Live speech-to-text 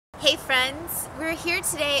Hey friends, we're here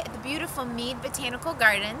today at the beautiful Mead Botanical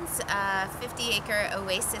Gardens, a 50-acre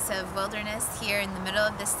oasis of wilderness here in the middle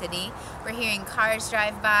of the city. We're hearing cars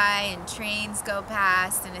drive by and trains go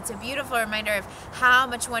past, and it's a beautiful reminder of how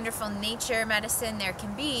much wonderful nature medicine there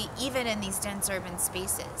can be even in these dense urban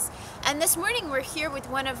spaces. And this morning we're here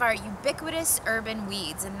with one of our ubiquitous urban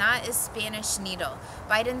weeds, and that is Spanish needle.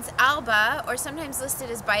 Bidens alba, or sometimes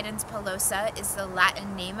listed as Bidens pilosa, is the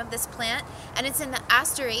Latin name of this plant, and it's in the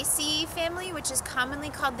Asteraceae family, which is commonly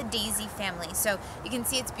called the daisy family. So you can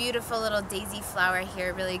see its beautiful little daisy flower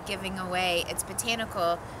here really giving away its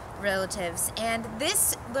botanical relatives. And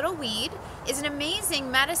this little weed is an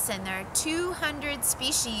amazing medicine. There are 200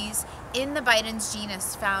 species in the Bidens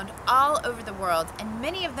genus found all over the world, and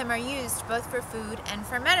many of them are used both for food and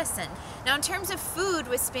for medicine. Now in terms of food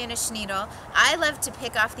with Spanish needle, I love to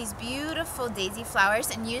pick off these beautiful daisy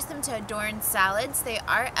flowers and use them to adorn salads. They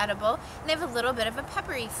are edible and they have a little bit of a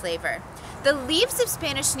peppery flavor. The leaves of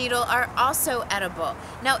Spanish needle are also edible.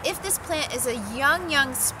 Now if this plant is a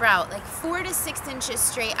young sprout, like 4 to 6 inches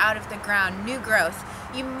straight out of the ground, new growth,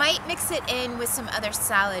 you might mix it in with some other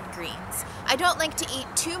salad greens. I don't like to eat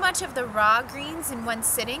too much of the raw greens in one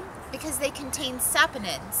sitting because they contain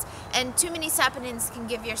saponins, and too many saponins can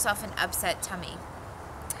give yourself an upset tummy.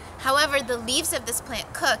 However, the leaves of this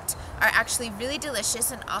plant cooked are actually really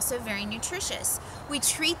delicious and also very nutritious. We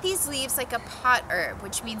treat these leaves like a pot herb,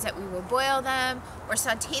 which means that we will boil them or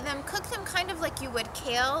saute them, cook them kind of like you would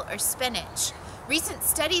kale or spinach. Recent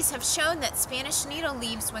studies have shown that Spanish needle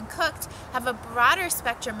leaves, when cooked, have a broader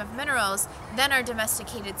spectrum of minerals than our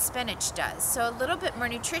domesticated spinach does, so a little bit more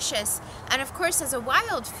nutritious. And of course, as a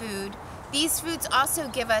wild food, these foods also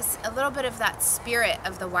give us a little bit of that spirit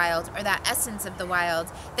of the wild, or that essence of the wild,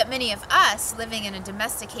 that many of us living in a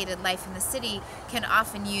domesticated life in the city can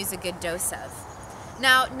often use a good dose of.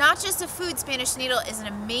 Now, not just a food, Spanish needle is an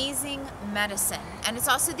amazing medicine, and it's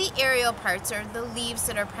also the aerial parts, or the leaves,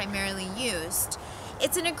 that are primarily used.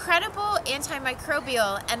 It's an incredible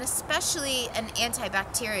antimicrobial and especially an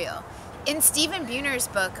antibacterial. In Stephen Buhner's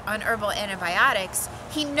book on herbal antibiotics,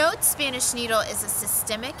 he notes Spanish needle is a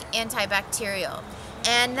systemic antibacterial.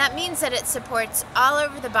 And that means that it supports all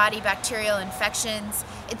over the body bacterial infections.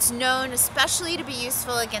 It's known especially to be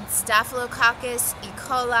useful against Staphylococcus, E.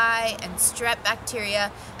 coli, and strep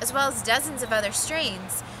bacteria, as well as dozens of other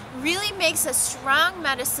strains. Really makes a strong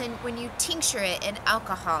medicine when you tincture it in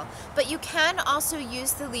alcohol, but you can also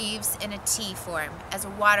use the leaves in a tea form as a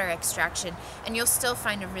water extraction, and you'll still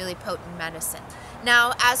find a really potent medicine.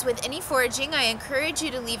 Now, as with any foraging, I encourage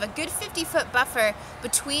you to leave a good 50-foot buffer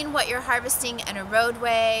between what you're harvesting and a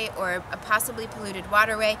roadway or a possibly polluted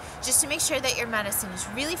waterway, just to make sure that your medicine is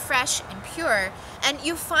really fresh and pure. And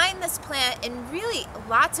you find this plant in really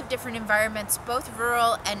lots of different environments, both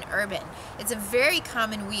rural and urban. It's a very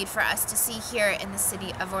common weed for us to see here in the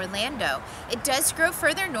city of Orlando. It does grow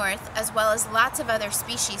further north, as well as lots of other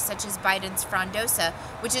species such as Bidens frondosa,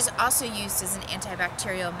 which is also used as an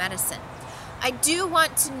antibacterial medicine. I do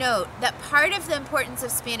want to note that part of the importance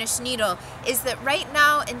of Spanish needle is that right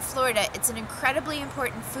now in Florida, it's an incredibly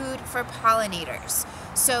important food for pollinators.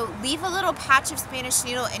 So leave a little patch of Spanish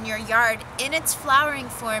needle in your yard in its flowering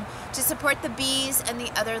form to support the bees and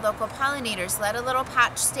the other local pollinators. Let a little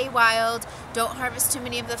patch stay wild. Don't harvest too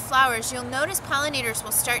many of the flowers. You'll notice pollinators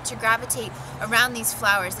will start to gravitate around these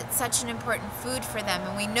flowers. It's such an important food for them,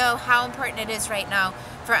 and we know how important it is right now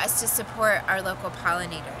for us to support our local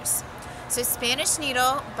pollinators. So Spanish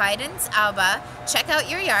needle, Bidens alba, check out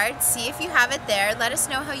your yard, see if you have it there, let us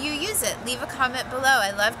know how you use it. Leave a comment below.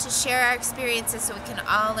 I love to share our experiences so we can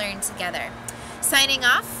all learn together. Signing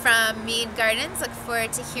off from Mead Gardens, look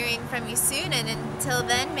forward to hearing from you soon, and until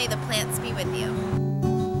then, may the plants be with you.